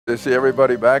To see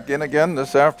everybody back in again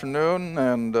this afternoon,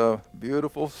 and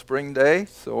beautiful spring day.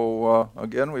 So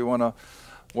again, we want to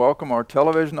welcome our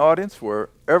television audience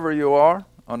wherever you are,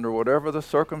 under whatever the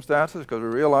circumstances, because we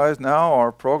realize now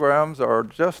our programs are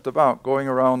just about going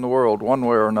around the world one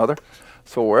way or another.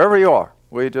 So wherever you are,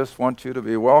 we just want you to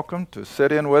be welcome to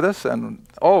sit in with us. And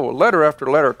letter after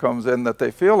letter comes in that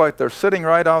they feel like they're sitting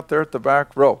right out there at the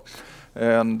back row.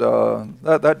 And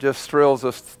that just thrills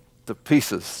us to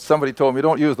pieces. Somebody told me,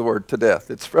 don't use the word to death.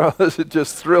 It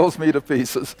just thrills me to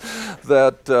pieces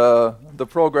that the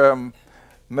program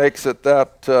makes it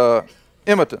that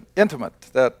intimate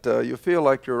that you feel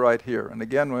like you're right here. And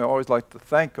again, we always like to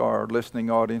thank our listening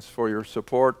audience for your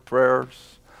support,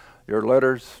 prayers, your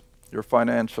letters, your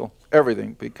financial,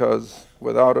 everything, because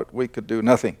without it, we could do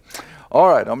nothing. All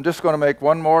right, I'm just going to make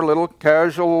one more little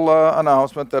casual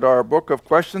announcement that our book of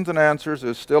questions and answers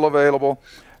is still available.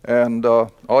 And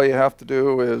all you have to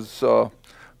do is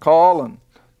call, and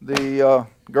the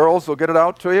girls will get it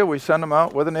out to you. We send them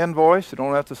out with an invoice. You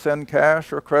don't have to send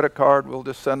cash or credit card. We'll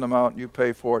just send them out, and you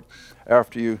pay for it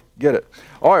after you get it.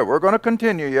 All right, we're going to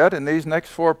continue yet in these next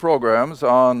 4 programs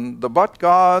on the but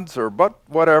gods or but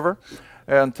whatever.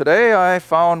 And today I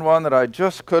found one that I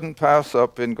just couldn't pass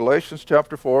up in Galatians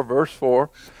chapter 4, verse 4.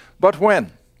 But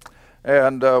when?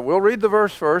 And we'll read the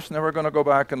verse first, and then we're going to go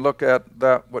back and look at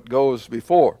what goes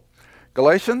before.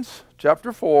 Galatians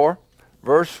chapter 4,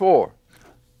 verse 4.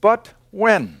 But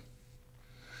when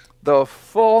the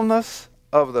fullness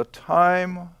of the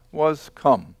time was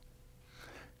come,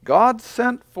 God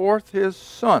sent forth his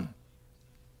Son,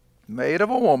 made of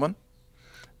a woman,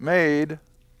 made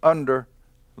under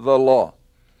the law.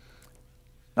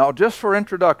 Now, just for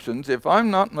introductions, if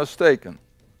I'm not mistaken,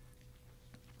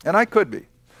 and I could be,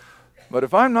 but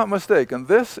if I'm not mistaken,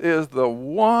 this is the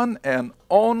one and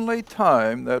only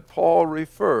time that Paul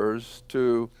refers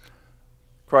to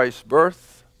Christ's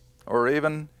birth or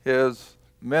even his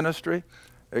ministry,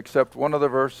 except one other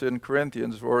verse in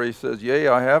Corinthians where he says, Yea,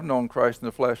 I have known Christ in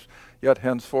the flesh, yet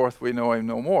henceforth we know him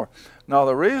no more. Now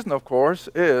the reason, of course,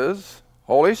 is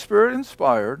Holy Spirit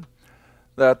inspired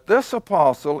that this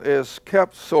apostle is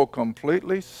kept so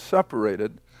completely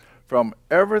separated from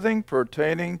everything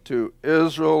pertaining to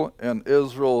Israel and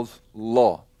Israel's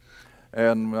law.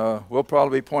 And we'll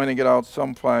probably be pointing it out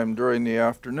sometime during the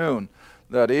afternoon,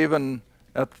 that even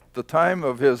at the time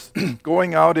of his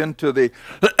going out into the,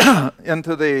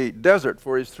 into the desert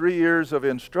for his 3 years of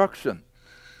instruction,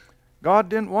 God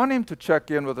didn't want him to check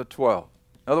in with the 12.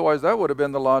 Otherwise, that would have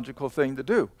been the logical thing to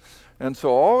do. And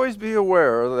so always be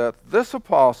aware that this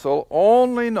apostle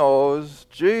only knows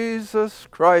Jesus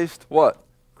Christ what?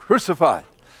 Crucified,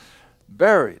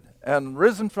 buried, and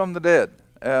risen from the dead.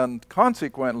 And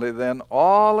consequently, then,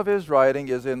 all of his writing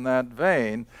is in that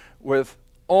vein, with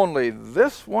only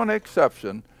this one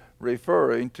exception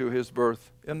referring to his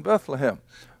birth in Bethlehem.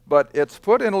 But it's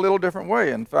put in a little different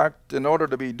way. In fact, in order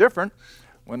to be different,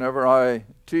 whenever I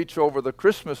teach over the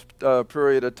Christmas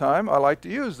period of time, I like to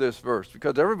use this verse,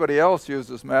 because everybody else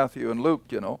uses Matthew and Luke,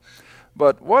 you know.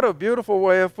 But what a beautiful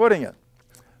way of putting it.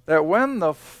 That when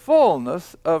the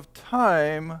fullness of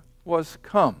time was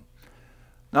come.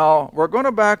 Now, we're going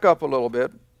to back up a little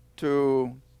bit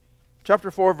to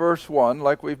chapter 4, verse 1,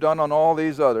 like we've done on all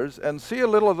these others, and see a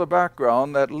little of the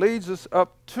background that leads us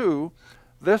up to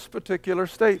this particular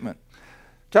statement.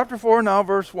 Chapter 4, now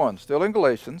verse 1, still in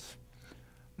Galatians.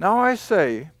 Now I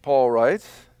say, Paul writes,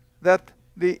 that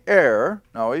the heir,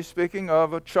 now he's speaking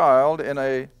of a child in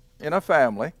a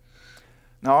family.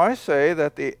 Now I say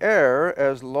that the heir,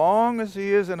 as long as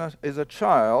he is a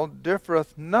child,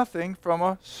 differeth nothing from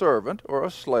a servant or a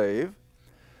slave,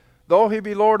 though he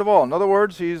be Lord of all. In other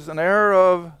words, he's an heir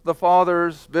of the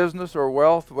father's business or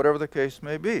wealth, whatever the case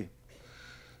may be.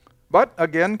 But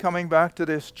again, coming back to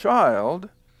this child,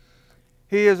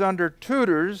 he is under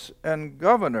tutors and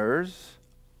governors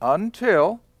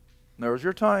until, there's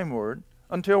your time word,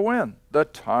 until when? The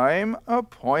time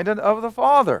appointed of the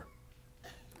father.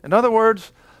 In other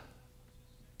words,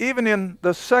 even in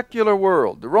the secular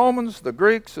world, the Romans, the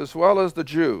Greeks, as well as the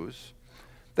Jews,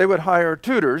 they would hire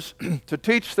tutors to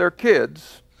teach their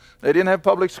kids. They didn't have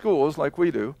public schools like we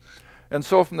do. And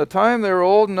so from the time they were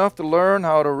old enough to learn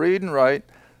how to read and write,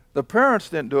 the parents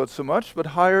didn't do it so much, but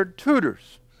hired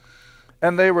tutors.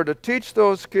 And they were to teach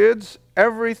those kids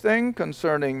everything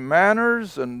concerning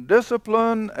manners and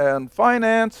discipline and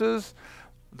finances.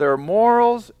 Their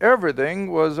morals, everything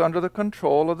was under the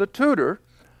control of the tutor,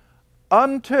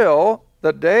 until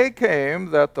the day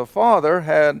came that the father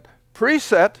had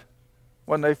preset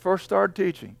when they first started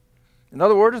teaching. In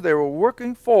other words, they were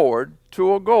working forward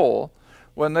to a goal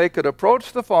when they could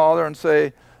approach the father and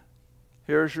say,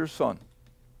 here's your son.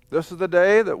 This is the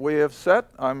day that we have set.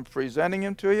 I'm presenting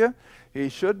him to you. He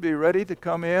should be ready to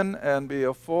come in and be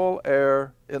a full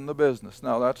heir in the business.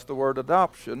 Now, that's the word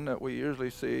adoption that we usually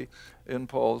see in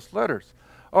Paul's letters.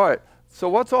 All right, so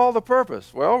what's all the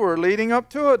purpose? Well, we're leading up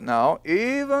to it now.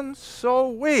 Even so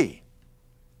we,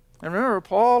 and remember,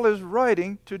 Paul is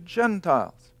writing to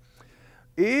Gentiles.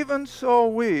 Even so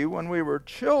we, when we were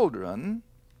children,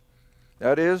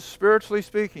 that is, spiritually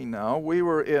speaking now, we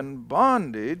were in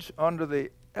bondage under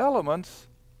the elements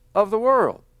of the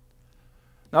world.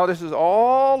 Now, this is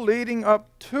all leading up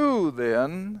to,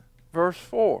 then, verse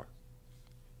 4.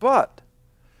 But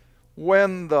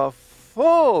when the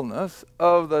fullness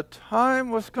of the time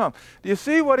was come. Do you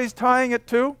see what he's tying it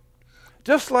to?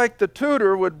 Just like the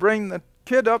tutor would bring the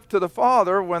kid up to the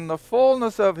father when the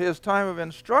fullness of his time of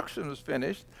instruction was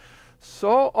finished,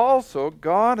 so also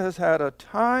God has had a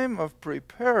time of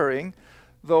preparing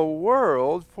the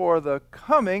world for the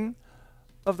coming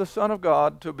of the Son of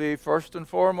God to be first and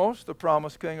foremost the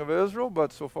promised King of Israel,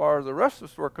 but so far as the rest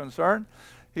of us were concerned,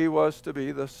 he was to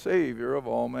be the Savior of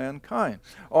all mankind.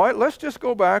 All right, let's just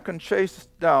go back and chase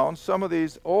down some of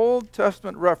these Old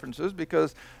Testament references,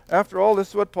 because after all, this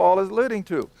is what Paul is alluding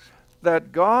to,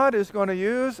 that God is going to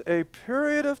use a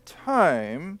period of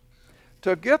time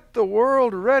to get the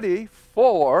world ready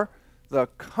for the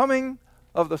coming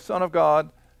of the Son of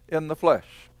God in the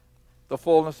flesh, the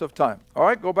fullness of time. All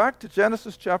right, go back to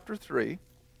Genesis chapter 3.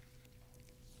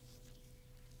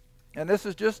 And this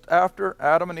is just after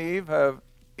Adam and Eve have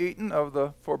eaten of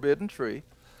the forbidden tree.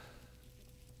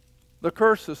 The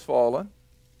curse has fallen.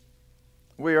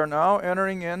 We are now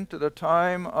entering into the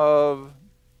time of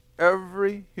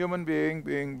every human being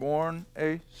being born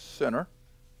a sinner.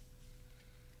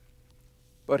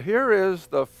 But here is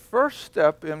the first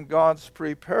step in God's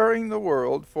preparing the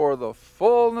world for the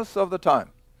fullness of the time.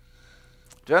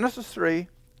 Genesis 3,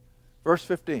 verse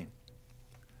 15.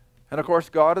 And of course,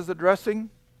 God is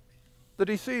addressing the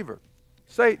deceiver,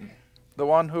 Satan, the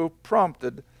one who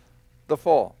prompted the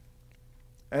fall.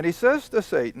 And he says to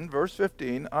Satan, verse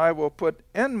 15, I will put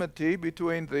enmity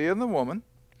between thee and the woman,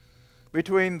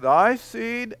 between thy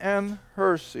seed and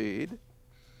her seed.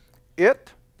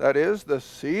 It, that is, the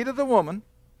seed of the woman,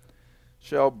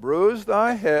 shall bruise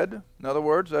thy head. In other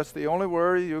words, that's the only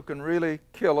way you can really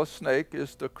kill a snake,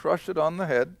 is to crush it on the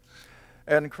head.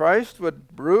 And Christ would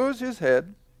bruise his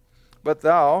head, but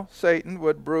thou, Satan,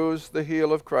 would bruise the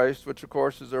heel of Christ, which of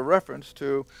course is a reference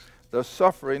to the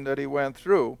suffering that he went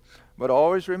through. But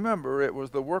always remember, it was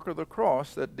the work of the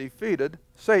cross that defeated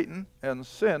Satan and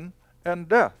sin and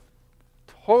death.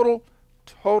 Total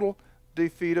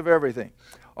defeat of everything.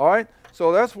 All right,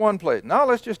 so that's one place. Now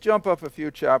let's just jump up a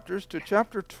few chapters to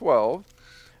chapter 12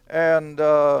 and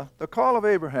the call of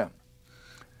Abraham.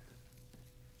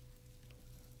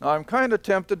 Now I'm kind of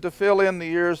tempted to fill in the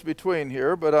years between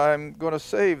here, but I'm going to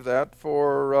save that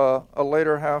for a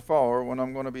later half hour when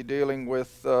I'm going to be dealing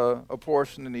with a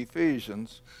portion in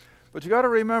Ephesians. But you got to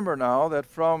remember now that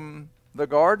from the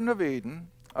Garden of Eden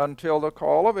until the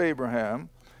call of Abraham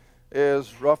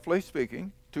is, roughly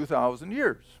speaking, 2,000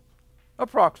 years,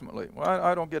 approximately. Well,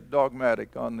 I don't get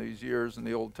dogmatic on these years in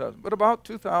the Old Testament, but about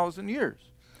 2,000 years.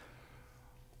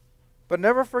 But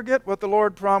never forget what the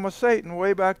Lord promised Satan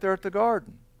way back there at the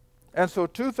garden. And so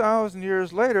 2,000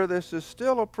 years later, this is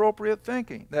still appropriate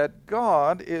thinking, that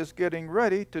God is getting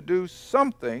ready to do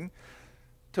something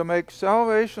to make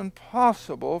salvation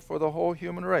possible for the whole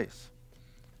human race.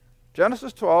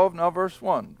 Genesis 12, now verse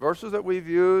 1, verses that we've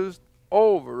used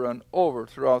over and over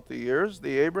throughout the years,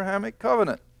 the Abrahamic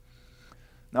covenant.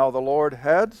 Now the Lord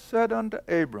had said unto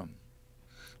Abram,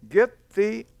 Get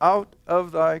thee out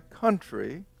of thy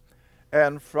country,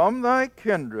 and from thy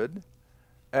kindred,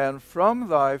 and from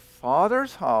thy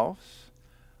father's house,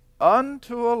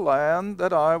 unto a land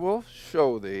that I will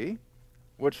show thee,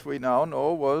 which we now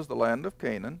know was the land of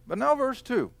Canaan. But now verse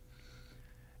 2,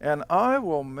 And I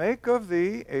will make of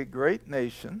thee a great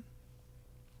nation,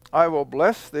 I will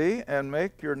bless thee and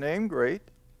make your name great,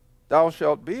 thou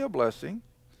shalt be a blessing.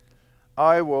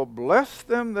 I will bless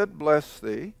them that bless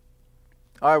thee,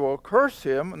 I will curse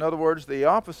him, in other words, the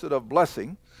opposite of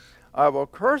blessing, I will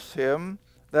curse him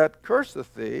that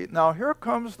curseth thee. Now here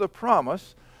comes the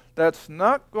promise that's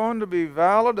not going to be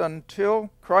valid until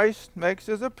Christ makes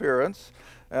his appearance,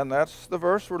 and that's the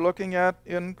verse we're looking at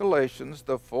in Galatians,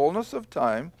 the fullness of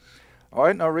time. All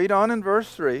right, now read on in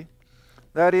verse 3,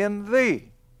 that in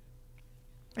thee,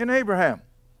 in Abraham,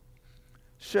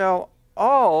 shall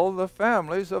all the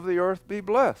families of the earth be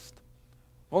blessed.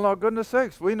 Well, now, goodness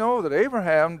sakes, we know that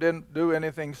Abraham didn't do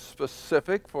anything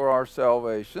specific for our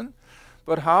salvation,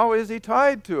 but how is he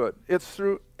tied to it? It's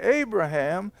through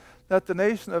Abraham that the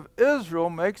nation of Israel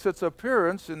makes its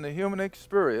appearance in the human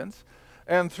experience.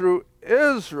 And through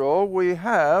Israel, we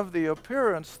have the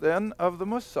appearance then of the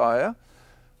Messiah,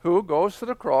 who goes to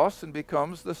the cross and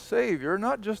becomes the Savior,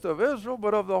 not just of Israel,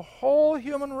 but of the whole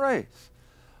human race.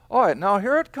 All right, now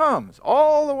here it comes,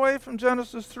 all the way from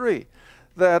Genesis 3,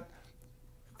 that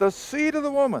the seed of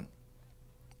the woman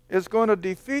is going to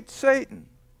defeat Satan,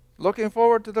 looking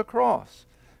forward to the cross.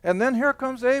 And then here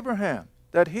comes Abraham,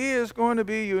 that he is going to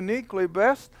be uniquely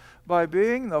blessed by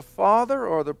being the father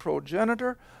or the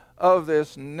progenitor of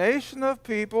this nation of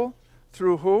people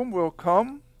through whom will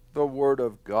come the Word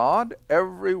of God.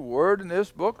 Every word in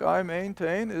this book, I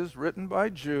maintain, is written by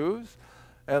Jews.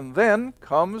 And then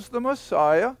comes the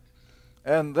Messiah,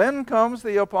 and then comes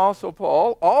the Apostle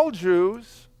Paul, all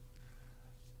Jews,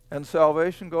 and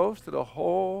salvation goes to the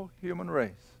whole human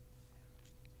race.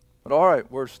 But all right,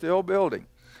 we're still building.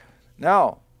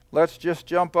 Now, let's just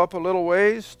jump up a little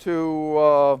ways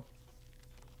to,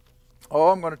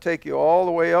 I'm going to take you all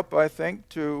the way up, I think,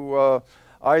 to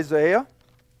Isaiah.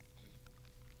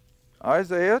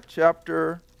 Isaiah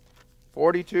chapter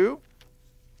 42.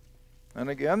 And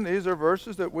again, these are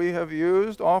verses that we have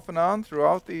used off and on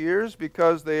throughout the years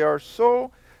because they are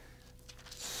so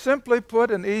simply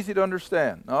put and easy to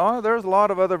understand. Now, there's a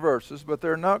lot of other verses, but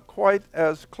they're not quite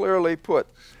as clearly put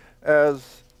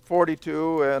as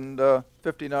 42 and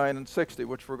 59 and 60,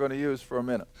 which we're going to use for a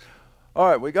minute. All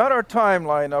right, we got our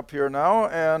timeline up here now,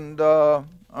 and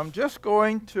I'm just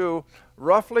going to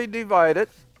roughly divide it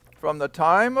from the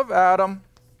time of Adam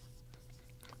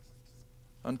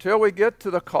until we get to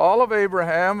the call of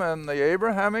Abraham and the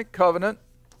Abrahamic covenant,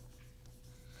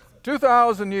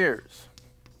 2,000 years.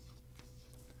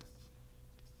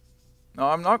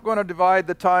 Now, I'm not going to divide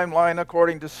the timeline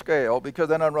according to scale because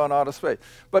then I'd run out of space.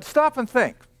 But stop and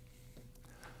think.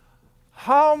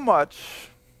 How much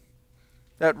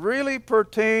that really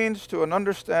pertains to an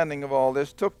understanding of all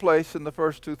this took place in the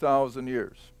first 2,000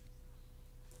 years?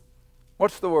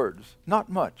 What's the words? Not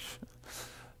much.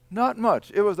 Not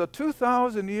much. It was a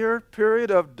 2,000-year period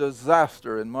of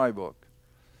disaster in my book.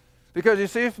 Because you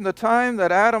see, from the time that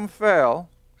Adam fell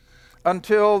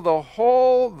until the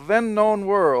whole then known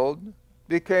world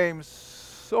became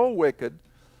so wicked,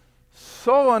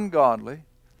 so ungodly,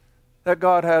 that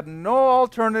God had no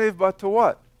alternative but to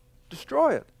what?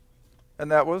 Destroy it. And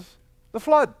that was the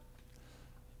flood.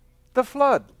 The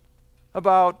flood.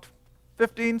 About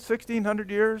 1,600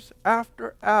 years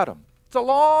after Adam. It's a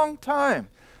long time.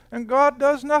 And God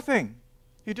does nothing.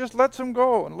 He just lets them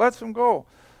go and lets them go.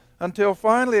 Until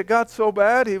finally it got so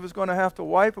bad he was going to have to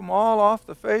wipe them all off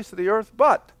the face of the earth.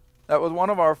 But, that was one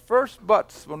of our first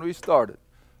buts when we started.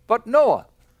 But Noah,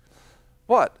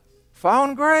 what?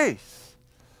 Found grace.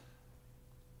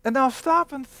 And now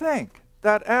stop and think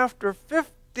that after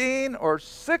 15 or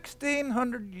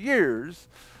 1,600 years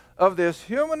of this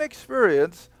human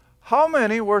experience, how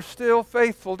many were still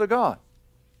faithful to God?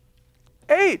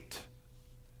 8.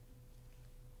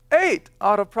 8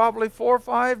 out of probably 4 or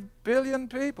 5 billion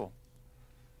people.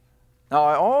 Now,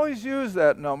 I always use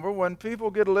that number when people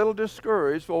get a little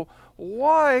discouraged. Well,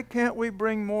 why can't we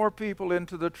bring more people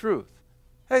into the truth?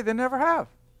 Hey, they never have.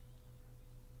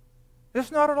 It's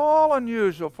not at all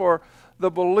unusual for the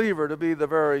believer to be the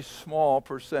very small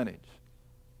percentage.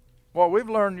 Well, we've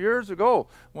learned years ago,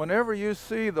 whenever you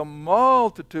see the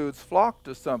multitudes flock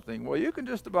to something, well, you can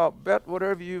just about bet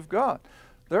whatever you've got.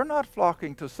 They're not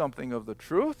flocking to something of the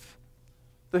truth.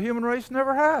 The human race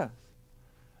never has.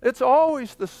 It's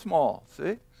always the small,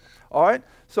 see? All right,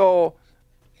 so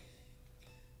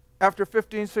after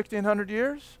 1,600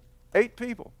 years, 8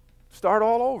 people. Start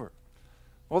all over.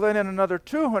 Well, then in another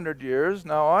 200 years,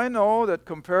 now I know that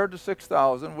compared to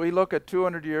 6,000, we look at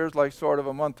 200 years like sort of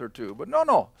a month or two. But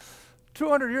no.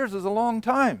 200 years is a long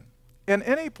time in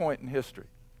any point in history.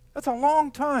 That's a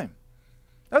long time.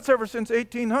 That's ever since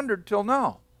 1800 till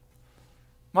now.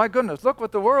 My goodness, look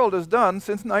what the world has done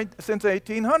since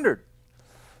 1800.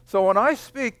 So when I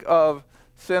speak of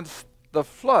since the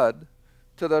flood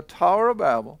to the Tower of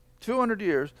Babel, 200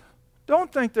 years,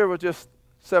 don't think there were just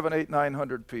 700, 800,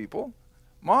 900 people.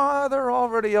 They're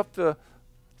already up to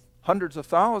hundreds of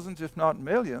thousands, if not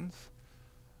millions.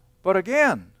 But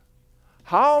again,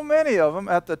 how many of them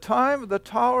at the time of the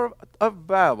Tower of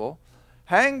Babel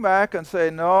hang back and say,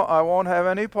 no, I won't have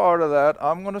any part of that.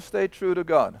 I'm going to stay true to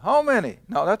God? How many?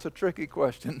 Now, that's a tricky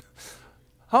question.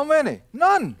 How many?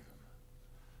 None.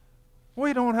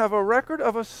 We don't have a record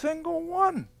of a single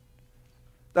one.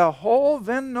 The whole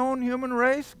then known human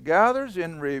race gathers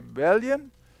in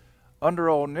rebellion under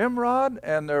old Nimrod,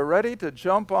 and they're ready to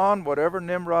jump on whatever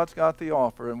Nimrod's got to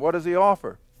offer. And what does he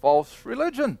offer? False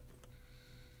religion.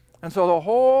 And so the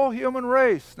whole human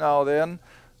race now then,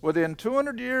 within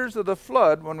 200 years of the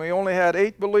flood, when we only had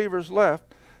 8 believers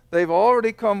left, they've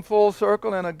already come full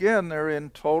circle, and again they're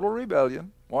in total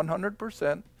rebellion,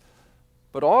 100%.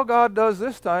 But all God does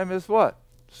this time is what?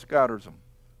 Scatters them.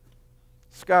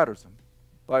 Scatters them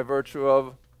by virtue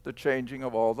of the changing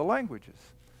of all the languages.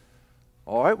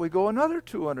 All right, we go another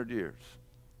 200 years.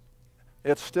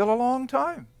 It's still a long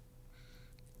time.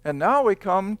 And now we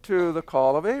come to the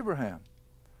call of Abraham.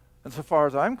 And so far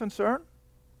as I'm concerned,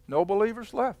 no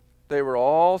believers left. They were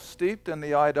all steeped in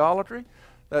the idolatry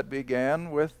that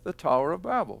began with the Tower of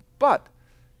Babel. But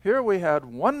here we had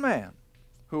one man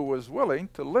who was willing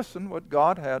to listen what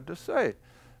God had to say.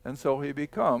 And so he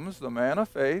becomes the man of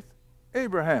faith,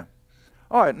 Abraham.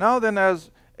 All right, now then, as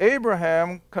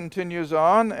Abraham continues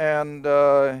on, and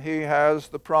he has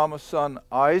the promised son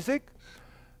Isaac,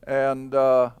 and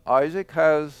Isaac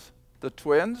has the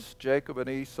twins, Jacob and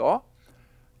Esau.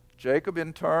 Jacob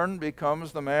in turn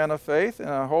becomes the man of faith, and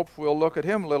I hope we'll look at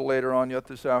him a little later on yet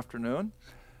this afternoon.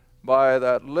 By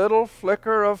that little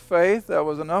flicker of faith that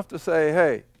was enough to say,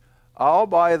 hey, I'll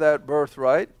buy that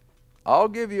birthright. I'll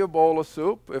give you a bowl of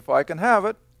soup if I can have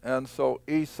it. And so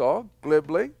Esau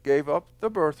glibly gave up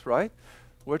the birthright,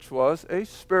 which was a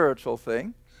spiritual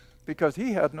thing, because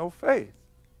he had no faith.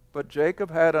 But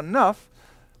Jacob had enough,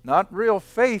 not real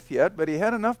faith yet, but he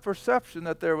had enough perception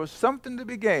that there was something to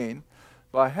be gained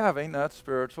by having that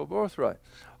spiritual birthright.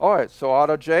 All right, so out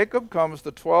of Jacob comes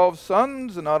the 12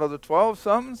 sons, and out of the 12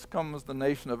 sons comes the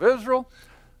nation of Israel.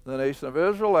 The nation of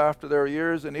Israel, after their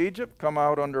years in Egypt, come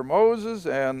out under Moses,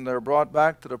 and they're brought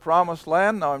back to the promised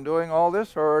land. Now I'm doing all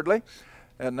this hurriedly.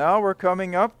 And now we're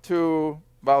coming up to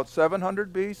about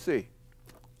 700 BC.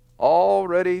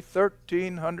 Already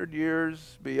 1,300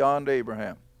 years beyond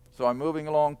Abraham. So I'm moving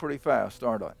along pretty fast,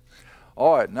 aren't I?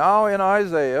 All right, now in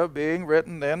Isaiah, being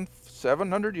written then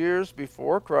 700 years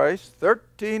before Christ,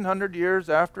 1,300 years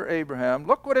after Abraham,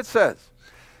 look what it says.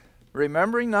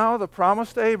 Remembering now the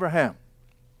promise to Abraham,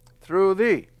 through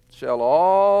thee shall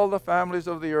all the families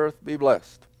of the earth be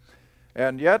blessed.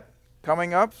 And yet,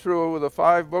 coming up through the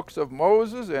 5 books of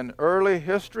Moses in early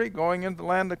history, going into the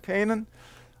land of Canaan,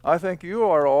 I think you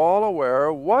are all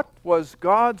aware what was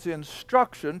God's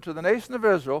instruction to the nation of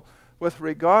Israel with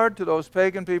regard to those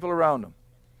pagan people around them.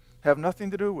 Have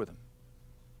nothing to do with them.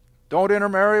 Don't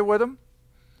intermarry with them.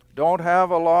 Don't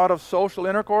have a lot of social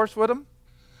intercourse with them.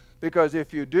 Because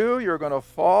if you do, you're going to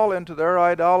fall into their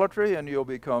idolatry and you'll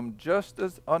become just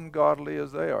as ungodly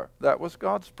as they are. That was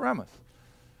God's premise.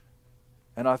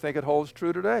 And I think it holds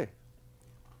true today.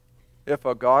 If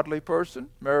a godly person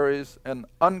marries an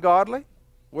ungodly,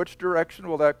 which direction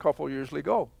will that couple usually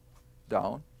go?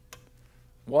 Down.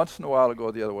 Once in a while it'll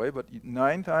go the other way, but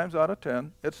 9 times out of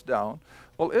 10, it's down.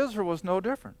 Well, Israel was no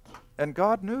different. And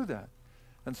God knew that.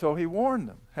 And so he warned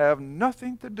them, have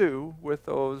nothing to do with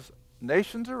those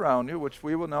nations around you, which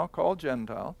we will now call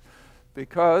Gentile,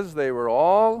 because they were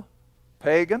all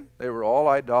pagan, they were all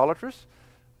idolatrous,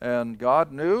 and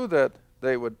God knew that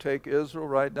they would take Israel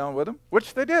right down with them,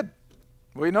 which they did.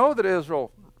 We know that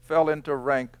Israel fell into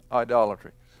rank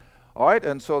idolatry. All right,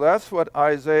 and so that's what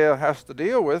Isaiah has to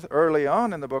deal with early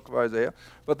on in the book of Isaiah.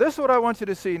 But this is what I want you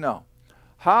to see now.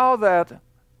 How that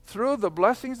through the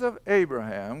blessings of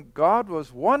Abraham, God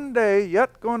was one day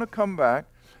yet going to come back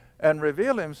and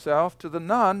reveal himself to the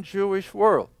non-Jewish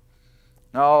world.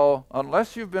 Now,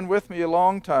 unless you've been with me a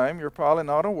long time, you're probably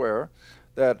not aware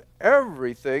that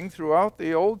everything throughout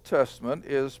the Old Testament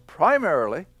is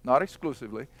primarily, not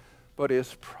exclusively, but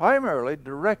is primarily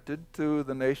directed to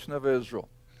the nation of Israel.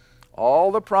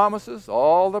 All the promises,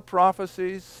 all the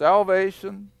prophecies,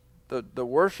 salvation, the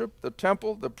worship, the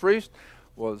temple, the priest,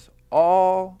 was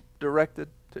all directed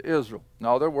to Israel.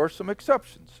 Now, there were some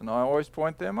exceptions, and I always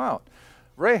point them out.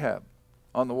 Rahab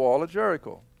on the wall of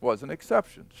Jericho was an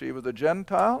exception. She was a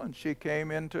Gentile, and she came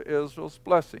into Israel's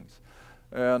blessings.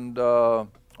 And, oh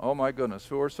my goodness,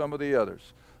 who are some of the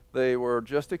others? They were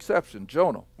just exceptions.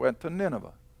 Jonah went to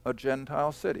Nineveh, a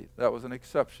Gentile city. That was an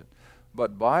exception.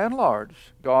 But by and large,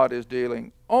 God is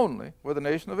dealing only with the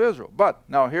nation of Israel. But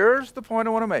now here's the point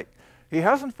I want to make. He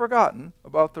hasn't forgotten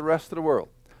about the rest of the world.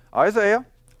 Isaiah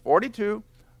 42,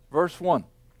 verse 1.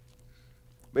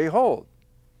 Behold,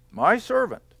 my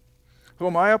servant,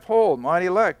 whom I uphold, mine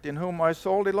elect, in whom my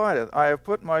soul delighteth. I have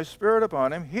put my spirit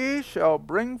upon him. He shall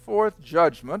bring forth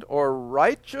judgment, or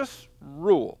righteous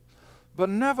rule,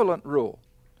 benevolent rule,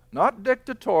 not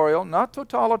dictatorial, not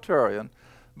totalitarian,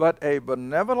 but a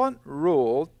benevolent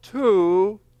rule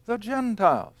to the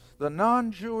Gentiles, the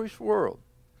non-Jewish world.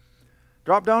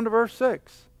 Drop down to verse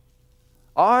 6.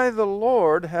 I, the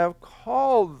Lord, have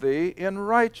called thee in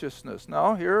righteousness.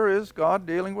 Now, here is God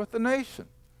dealing with the nation.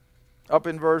 Up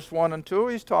in verse 1 and 2,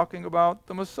 he's talking about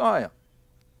the Messiah.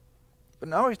 But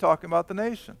now he's talking about the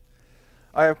nation.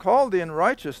 I have called thee in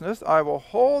righteousness. I will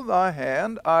hold thy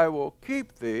hand. I will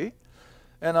keep thee.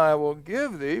 And I will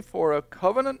give thee for a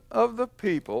covenant of the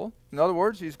people. In other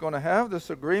words, he's going to have this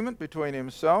agreement between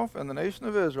himself and the nation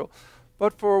of Israel.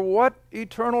 But for what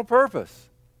eternal purpose?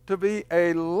 To be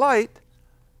a light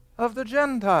of the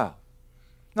Gentile.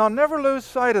 Now, never lose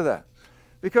sight of that.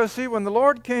 Because, see, when the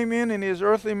Lord came in his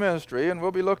earthly ministry, and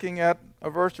we'll be looking at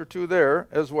a verse or two there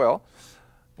as well,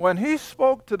 when he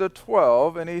spoke to the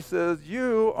 12 and he says,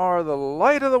 you are the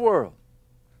light of the world.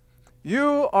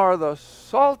 You are the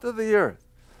salt of the earth.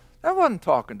 That wasn't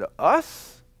talking to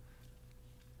us.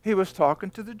 He was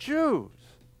talking to the Jews,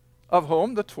 of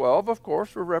whom the 12, of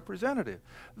course, were representative.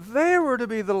 They were to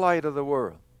be the light of the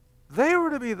world. They were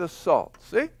to be the salt.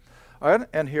 See?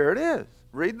 And here it is.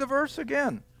 Read the verse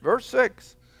again. Verse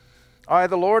 6. I,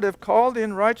 the Lord, have called thee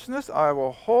in righteousness. I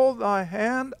will hold thy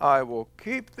hand. I will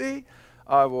keep thee.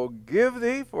 I will give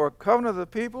thee for a covenant of the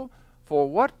people. For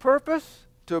what purpose?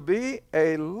 To be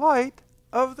a light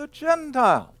of the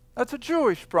Gentile. That's a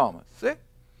Jewish promise, see?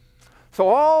 So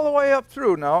all the way up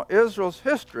through now Israel's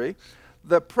history,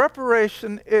 the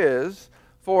preparation is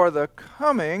for the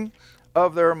coming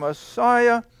of their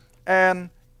Messiah and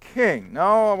King.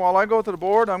 Now, while I go to the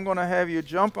board, I'm going to have you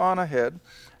jump on ahead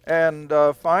and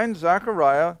find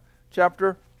Zechariah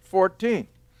chapter 14.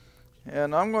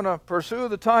 And I'm going to pursue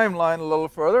the timeline a little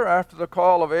further. After the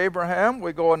call of Abraham,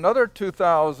 we go another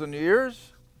 2,000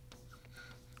 years.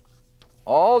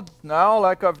 All now,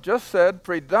 like I've just said,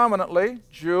 predominantly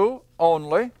Jew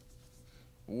only,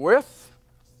 with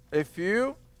a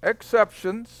few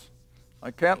exceptions.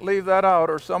 I can't leave that out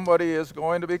or somebody is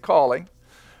going to be calling.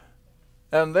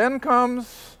 And then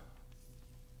comes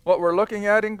what we're looking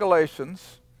at in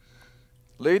Galatians,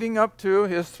 leading up to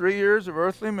his 3 years of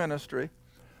earthly ministry.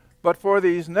 But for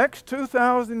these next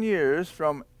 2,000 years,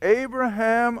 from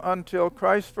Abraham until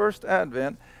Christ's first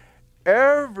advent,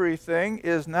 everything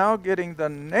is now getting the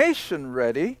nation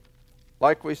ready,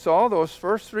 like we saw those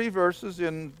first 3 verses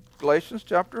in Galatians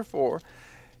chapter 4.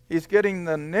 He's getting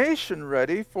the nation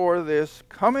ready for this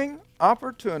coming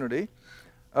opportunity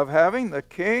of having the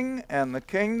king and the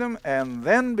kingdom and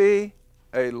then be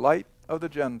a light of the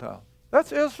Gentiles.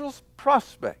 That's Israel's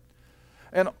prospect.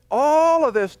 And all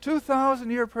of this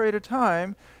 2,000-year period of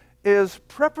time is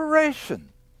preparation,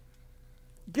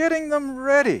 getting them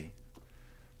ready.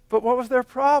 But what was their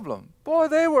problem? Boy,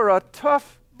 they were a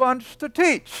tough bunch to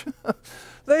teach.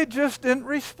 They just didn't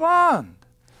respond.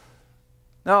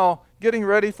 Now, getting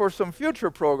ready for some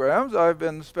future programs, I've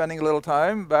been spending a little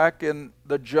time back in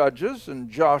the Judges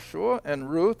and Joshua and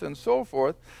Ruth and so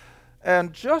forth.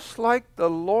 And just like the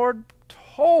Lord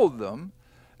told them,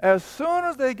 as soon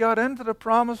as they got into the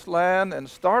promised land and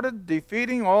started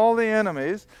defeating all the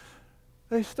enemies,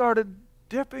 they started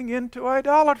dipping into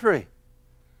idolatry.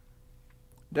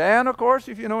 Dan, of course,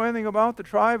 if you know anything about the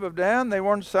tribe of Dan, they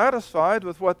weren't satisfied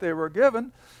with what they were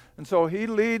given. And so he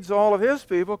leads all of his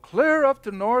people clear up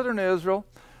to northern Israel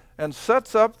and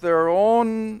sets up their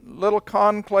own little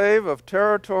conclave of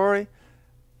territory.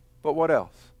 But what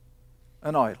else?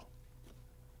 An idol.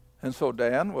 And so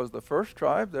Dan was the first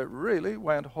tribe that really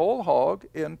went whole hog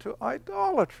into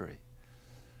idolatry.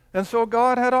 And so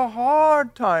God had a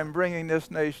hard time bringing this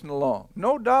nation along.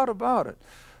 No doubt about it.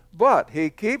 But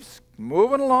he keeps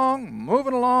moving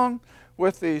along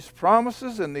with these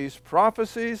promises and these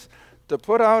prophecies to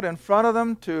put out in front of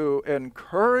them to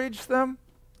encourage them.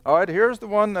 All right, here's the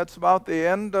one that's about the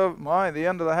end of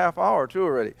the half hour too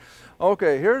already.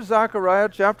 Okay, here's Zechariah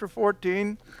chapter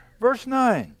 14, verse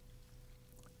 9.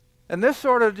 And this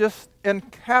sort of just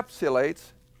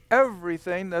encapsulates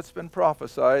everything that's been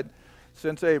prophesied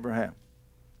since Abraham.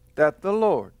 That the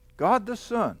Lord, God the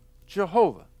Son,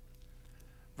 Jehovah,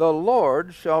 the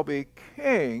Lord shall be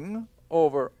king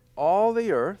over all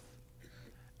the earth,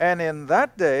 and in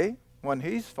that day, when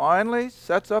he finally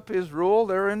sets up his rule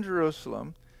there in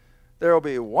Jerusalem, there will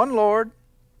be one Lord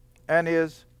and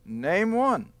his name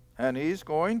one. And he's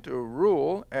going to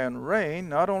rule and reign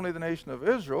not only the nation of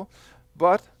Israel,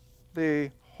 but the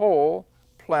whole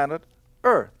planet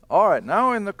Earth. All right,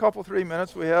 now in the 3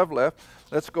 minutes we have left,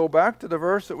 let's go back to the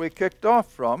verse that we kicked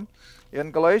off from in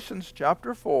Galatians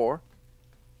chapter 4.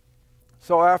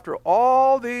 So after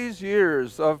all these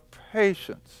years of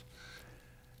patience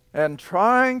and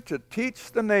trying to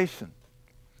teach the nation,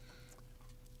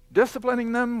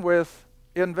 disciplining them with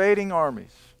invading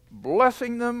armies,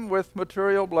 blessing them with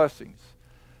material blessings,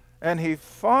 and he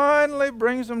finally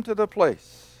brings them to the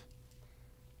place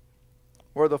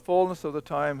where the fullness of the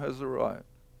time has arrived.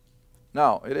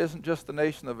 Now, it isn't just the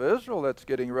nation of Israel that's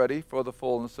getting ready for the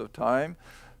fullness of time,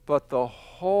 but the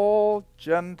whole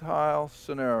Gentile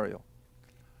scenario.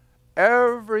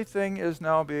 Everything is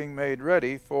now being made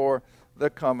ready for the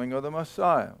coming of the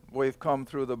Messiah. We've come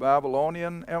through the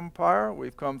Babylonian Empire,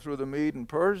 we've come through the Mede and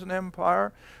Persian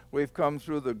Empire, we've come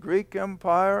through the Greek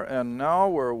Empire, and now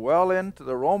we're well into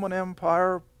the Roman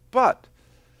Empire, but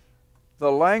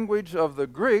the language of the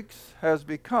Greeks has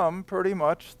become pretty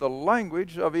much the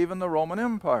language of even the Roman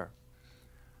Empire.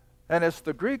 And it's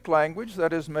the Greek language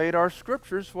that has made our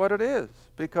scriptures what it is,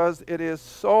 because it is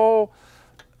so,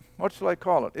 what shall I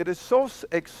call it? It is so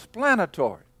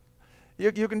explanatory.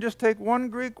 You can just take one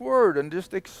Greek word and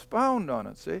just expound on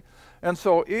it, see? And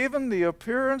so even the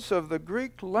appearance of the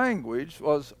Greek language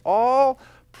was all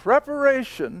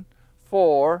preparation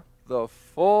for the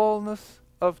fullness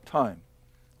of time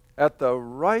at the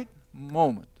right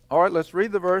moment. All right, let's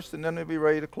read the verse and then we'll be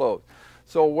ready to close.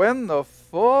 So when the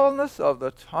fullness of the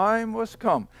time was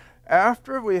come,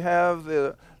 after we have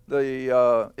the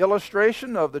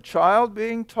illustration of the child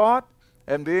being taught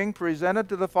and being presented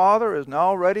to the Father is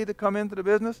now ready to come into the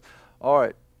business. All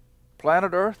right,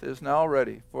 planet Earth is now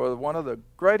ready for one of the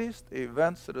greatest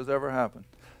events that has ever happened.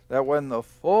 That when the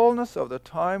fullness of the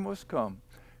time was come,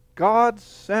 God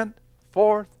sent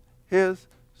forth His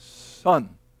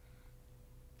Son.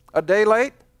 A day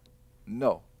late?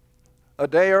 No. A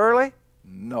day early?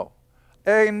 No.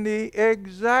 In the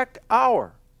exact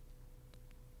hour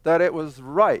that it was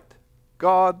right,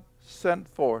 God sent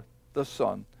forth the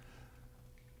Son,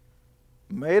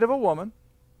 made of a woman,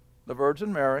 the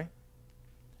Virgin Mary,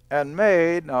 and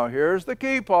made, now here's the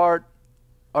key part,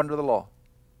 under the law.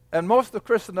 And most of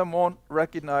Christendom won't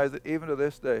recognize it even to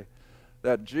this day,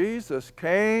 that Jesus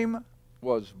came,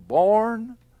 was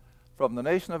born from the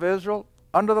nation of Israel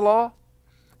under the law.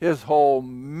 His whole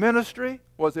ministry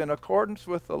was in accordance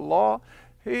with the law.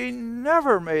 He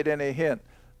never made any hint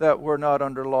that we're not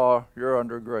under law, you're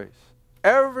under grace.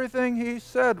 Everything he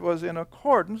said was in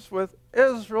accordance with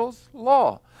Israel's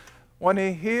law. When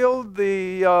he healed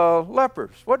the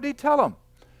lepers, what did he tell them?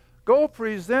 Go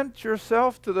present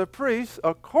yourself to the priests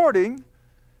according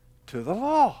to the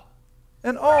law.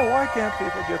 And oh, why can't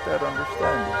people get that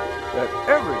understanding? That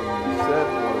everything he said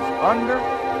was under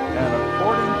and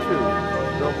according to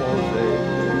the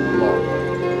Mosaic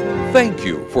law. Thank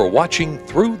you for watching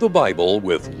Through the Bible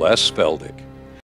with Les Feldick.